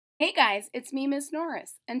Hey guys, it's me, Miss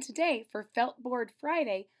Norris, and today for Felt Board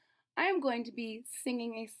Friday, I'm going to be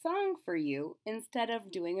singing a song for you instead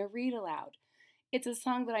of doing a read aloud. It's a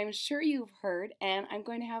song that I'm sure you've heard, and I'm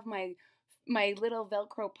going to have my little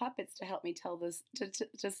Velcro puppets to help me tell this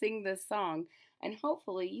to sing this song, and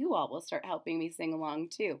hopefully you all will start helping me sing along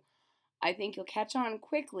too. I think you'll catch on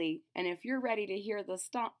quickly, and if you're ready to hear the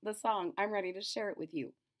song, I'm ready to share it with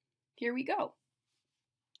you. Here we go.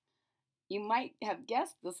 You might have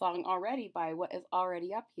guessed the song already by what is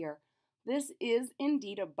already up here. This is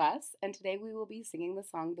indeed a bus, and today we will be singing the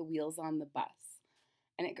song The Wheels on the Bus.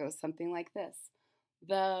 And it goes something like this.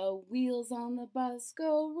 The wheels on the bus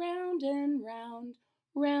go round and round,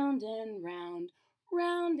 round and round,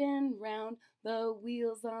 round and round. The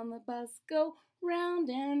wheels on the bus go round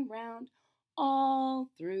and round,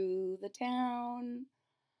 all through the town.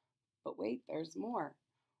 But wait, there's more.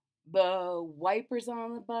 The wipers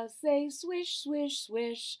on the bus say swish, swish,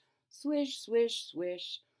 swish, swish, swish,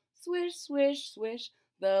 swish, swish, swish, swish.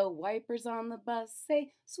 The wipers on the bus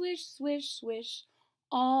say swish, swish, swish,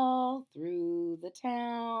 all through the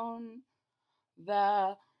town.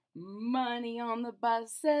 The money on the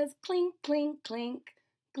bus says clink, clink, clink,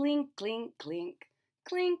 clink, clink, clink,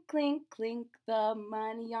 clink, clink, clink. The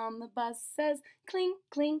money on the bus says clink,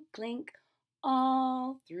 clink, clink,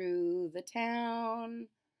 all through the town.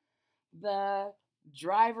 The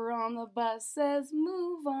driver on the bus says,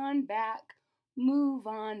 move on back, move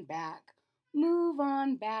on back, move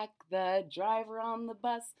on back. The driver on the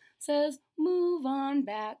bus says, move on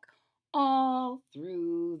back, all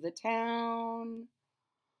through the town.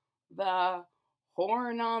 The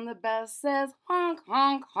horn on the bus says, honk,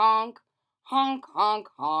 honk, honk, honk, honk,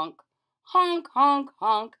 honk, honk, honk,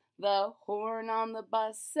 honk. The horn on the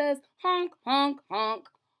bus says, honk, honk, honk,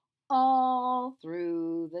 all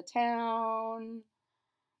through the town.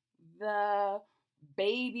 The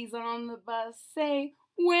babies on the bus say,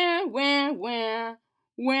 wah, wah, wah,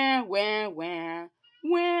 wah, wah, wah,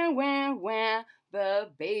 wah, wah, wah.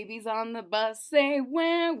 The babies on the bus say,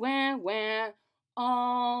 wah, wah, wah,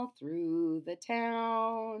 all through the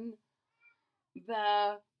town.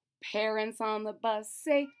 The parents on the bus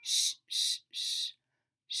say, shh, shh, shh,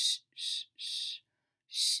 shh, shh, shh,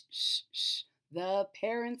 shh, shh, shh. The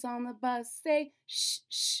parents on the bus say, shh,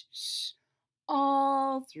 shh, shh,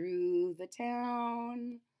 all through the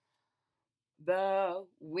town. The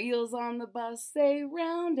wheels on the bus say,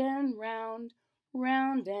 round and round,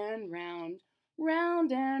 round and round,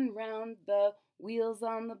 round and round. The wheels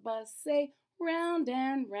on the bus say, round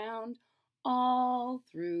and round, all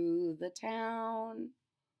through the town.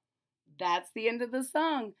 That's the end of the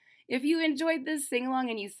song. If you enjoyed this sing-along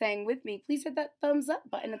and you sang with me, please hit that thumbs up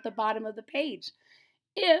button at the bottom of the page.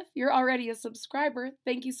 If you're already a subscriber,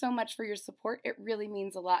 thank you so much for your support. It really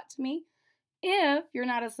means a lot to me. If you're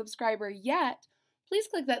not a subscriber yet, please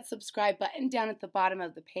click that subscribe button down at the bottom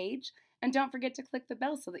of the page. And don't forget to click the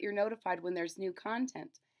bell so that you're notified when there's new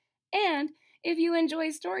content. And if you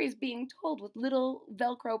enjoy stories being told with little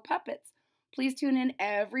Velcro puppets, please tune in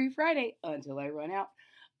every Friday until I run out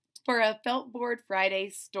for a Felt Board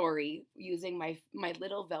Friday story using my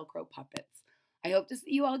little Velcro puppets. I hope to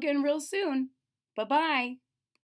see you all again real soon. Bye-bye.